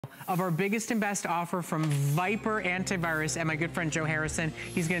of our biggest and best offer from VIPRE Antivirus, and my good friend Joe Harrison,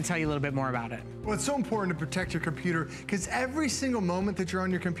 he's going to tell you a little bit more about it. Well, it's so important to protect your computer because every single moment that you're on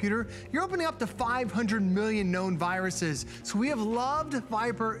your computer, you're opening up to 500 million known viruses. So we have loved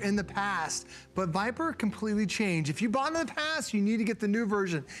VIPRE in the past, but VIPRE completely changed. If you bought in the past, you need to get the new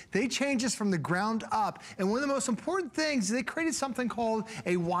version. They changed this from the ground up, and one of the most important things, they created something called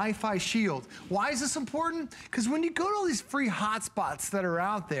a Wi-Fi shield. Why is this important? Because when you go to all these free hotspots that are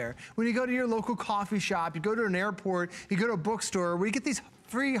out there, when you go to your local coffee shop, you go to an airport, you go to a bookstore, where you get these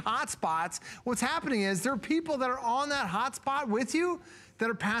free hotspots, what's happening is there are people that are on that hotspot with you that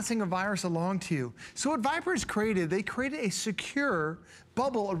are passing a virus along to you. So what VIPRE's created, they created a secure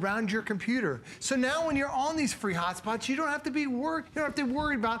bubble around your computer. So now when you're on these free hotspots, you don't have to be worried. You don't have to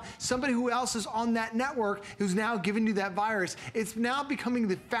worry about somebody who else is on that network who's now giving you that virus. It's now becoming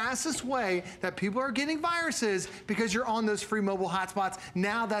the fastest way that people are getting viruses because you're on those free mobile hotspots.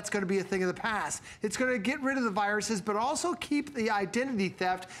 Now that's going to be a thing of the past. It's going to get rid of the viruses, but also keep the identity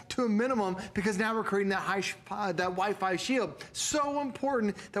theft to a minimum because now we're creating that Wi-Fi shield. So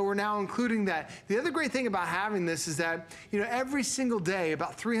important that we're now including that. The other great thing about having this is that, you know, every single day,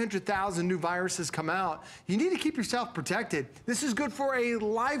 about 300,000 new viruses come out. You need to keep yourself protected. This is good for a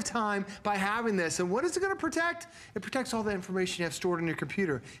lifetime by having this. And what is it going to protect? It protects all the information you have stored on your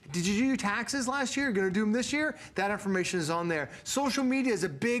computer. Did you do your taxes last year? You're going to do them this year? That information is on there. Social media is a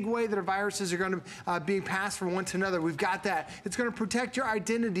big way that our viruses are going to be passed from one to another. We've got that. It's going to protect your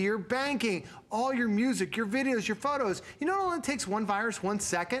identity, your banking, all your music, your videos, your photos. You know, it only takes one virus 1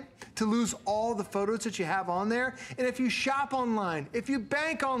 second to lose all the photos that you have on there. And if you shop online, if you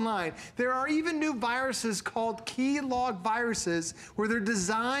bank online, there are even new viruses called keylog viruses where they're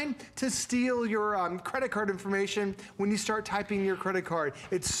designed to steal your credit card information when you start typing your credit card.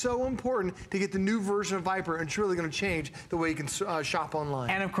 It's so important to get the new version of VIPRE, and it's really going to change the way you can shop online.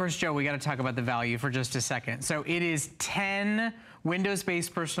 And of course, Joe, we got to talk about the value for just a second. So it is 10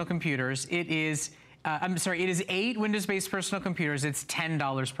 Windows-based personal computers. It is it is 8 Windows-based personal computers. It's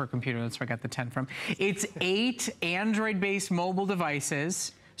 $10 per computer. That's where I got the 10 from. It's 8 Android-based mobile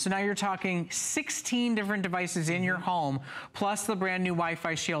devices. So now you're talking 16 different devices in your home, plus the brand new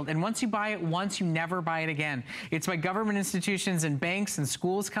Wi-Fi shield. And once you buy it once, you never buy it again. It's why government institutions and banks and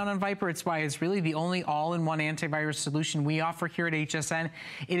schools count on VIPRE. It's why it's really the only all-in-one antivirus solution we offer here at HSN.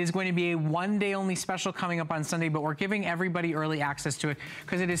 It is going to be a one-day-only special coming up on Sunday, but we're giving everybody early access to it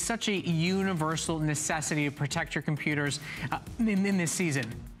because it is such a universal necessity to protect your computers in this season.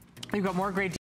 We've got more great